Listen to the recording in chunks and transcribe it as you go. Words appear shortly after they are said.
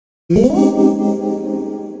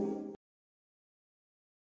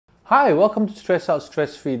Hi, welcome to Stressedout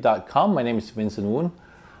StressFree.com. My name is Vincent Woon.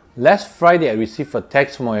 Last Friday, I received a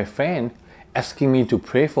text from my friend asking me to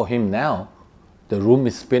pray for him now. The room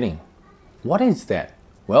is spinning. What is that?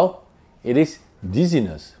 Well, it is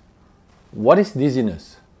dizziness. What is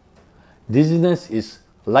dizziness? Dizziness is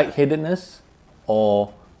lightheadedness,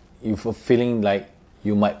 or if you're feeling like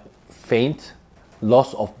you might faint,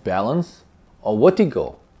 loss of balance, or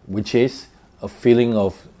vertigo, which is a feeling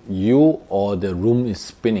of you or the room is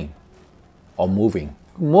spinning or moving.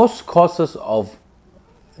 Most causes of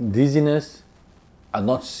dizziness are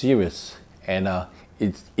not serious, and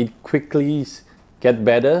it quickly get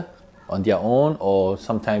better on their own or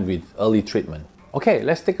sometimes with early treatment. Okay,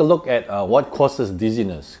 let's take a look at what causes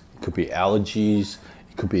dizziness. It could be allergies,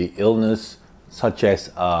 it could be illness such as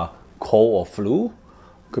cold or flu,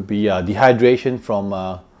 it could be dehydration from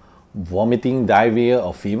vomiting, diarrhea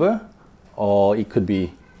or fever, or it could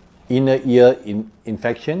be inner ear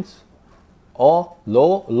infections, or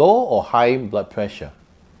low or high blood pressure.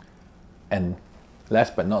 And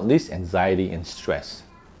last but not least, anxiety and stress.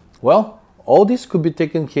 Well, all this could be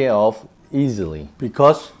taken care of easily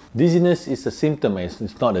because dizziness is a symptom,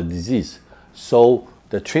 it's not a disease. So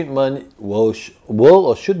the treatment will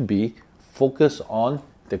or should be focused on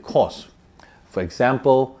the cause. For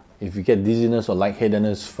example, if you get dizziness or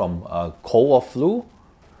lightheadedness from cold or flu,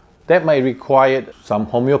 that might require some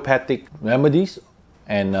homeopathic remedies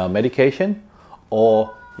and medication.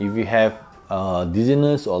 Or if you have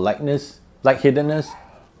dizziness or lightheadedness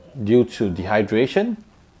due to dehydration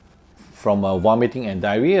from vomiting and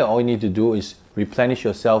diarrhea, all you need to do is replenish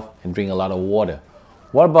yourself and drink a lot of water.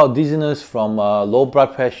 What about dizziness from low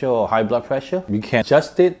blood pressure or high blood pressure? You can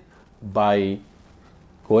adjust it by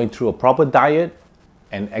going through a proper diet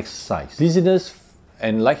and exercise. Dizziness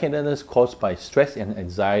and lightheadedness caused by stress and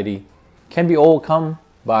anxiety can be overcome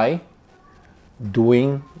by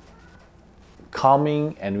doing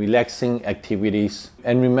calming and relaxing activities.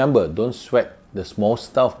 And remember, don't sweat the small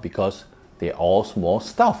stuff because they're all small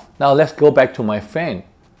stuff. Now let's go back to my friend.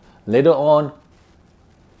 Later on,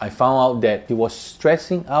 I found out that he was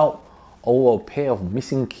stressing out over a pair of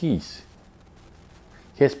missing keys.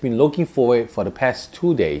 He has been looking for it for the past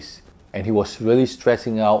 2 days, and he was really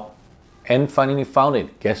stressing out and finally found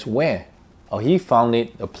it. Guess where? Oh, he found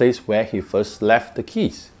it a place where he first left the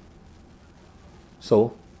keys.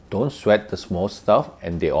 So don't sweat the small stuff,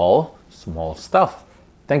 and they're all small stuff.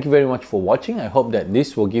 Thank you very much for watching. I hope that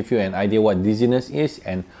this will give you an idea what dizziness is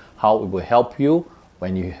and how it will help you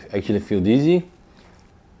when you actually feel dizzy.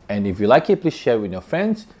 And if you like it, please share it with your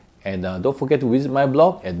friends. And don't forget to visit my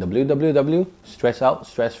blog at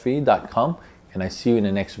www.stressedoutstressfree.com. And I see you in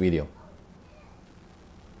the next video.